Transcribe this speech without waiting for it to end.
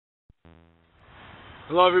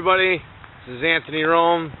Hello everybody, this is Anthony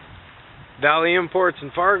Rome, Valley Imports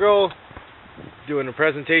in Fargo, doing a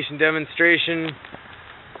presentation demonstration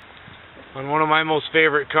on one of my most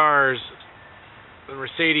favorite cars, the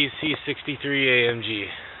Mercedes C63 AMG.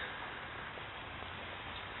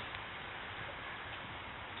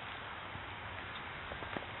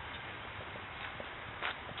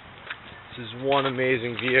 This is one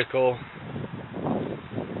amazing vehicle.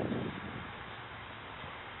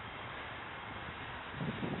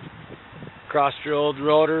 Cross-drilled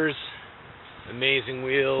rotors, amazing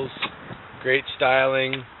wheels, great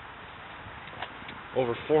styling,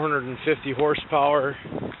 over 450 horsepower,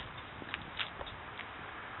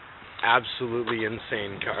 absolutely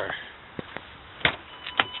insane car.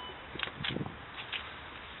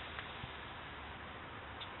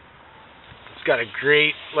 It's got a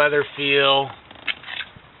great leather feel,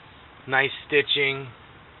 nice stitching,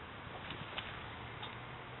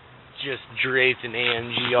 just draped in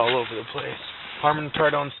AMG all over the place. Harman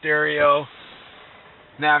Kardon stereo,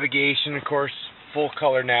 navigation, of course, full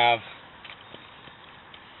color nav.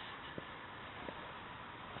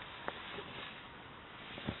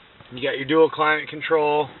 You got your dual climate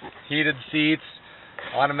control, heated seats,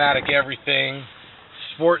 automatic everything,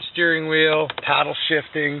 sport steering wheel, paddle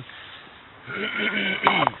shifting.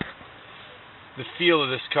 The feel of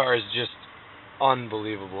this car is just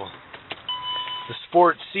unbelievable. The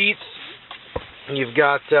sport seats, you've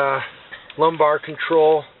got lumbar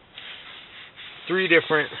control, 3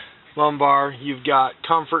 different lumbar. You've got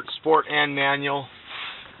comfort, sport, and manual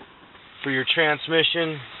for your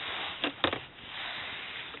transmission.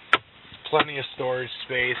 Plenty of storage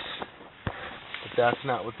space, but that's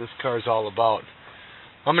not what this car is all about.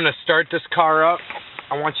 I'm going to start this car up.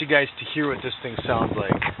 I want you guys to hear what this thing sounds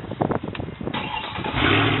like.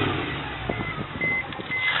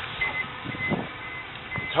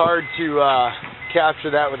 It's hard to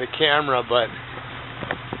capture that with a camera, but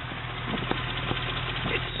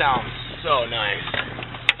it sounds so nice.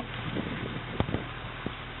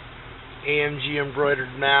 AMG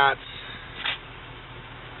embroidered mats.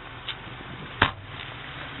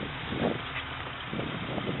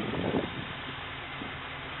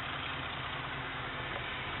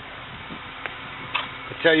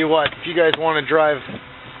 I tell you what, if you guys want to drive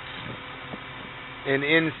an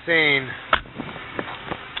insane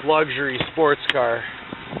luxury sports car,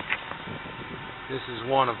 this is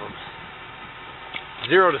one of them.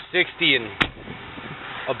 0 to 60 in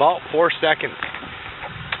about 4 seconds.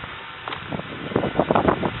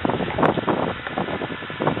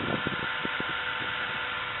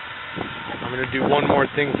 I'm going to do one more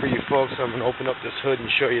thing for you folks. I'm going to open up this hood and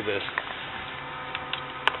show you this.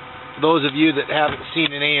 Those of you that haven't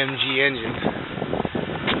seen an AMG engine,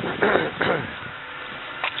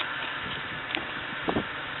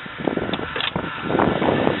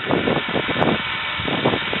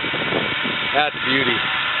 that's beauty.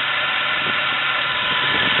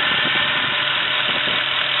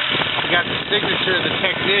 I got the signature of the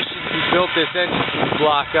technician who built this engine from the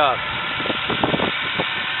block up.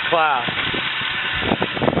 Class.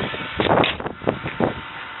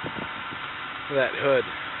 Look at that hood.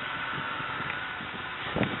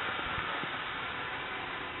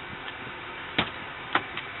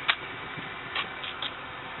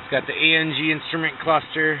 Got the AMG instrument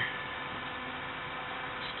cluster,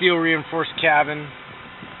 steel reinforced cabin,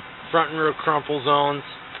 front and rear crumple zones,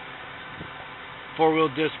 4-wheel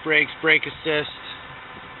disc brakes, brake assist.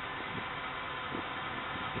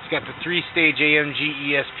 It's got the 3-stage AMG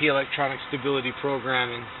ESP electronic stability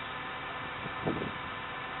programming.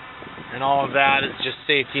 And all of that is just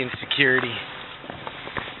safety and security.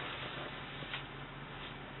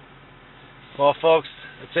 Well folks,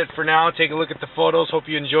 that's it for now. Take a look at the photos. Hope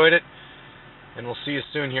you enjoyed it. And we'll see you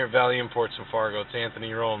soon here at Valley Imports in Fargo. It's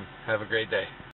Anthony Rome. Have a great day.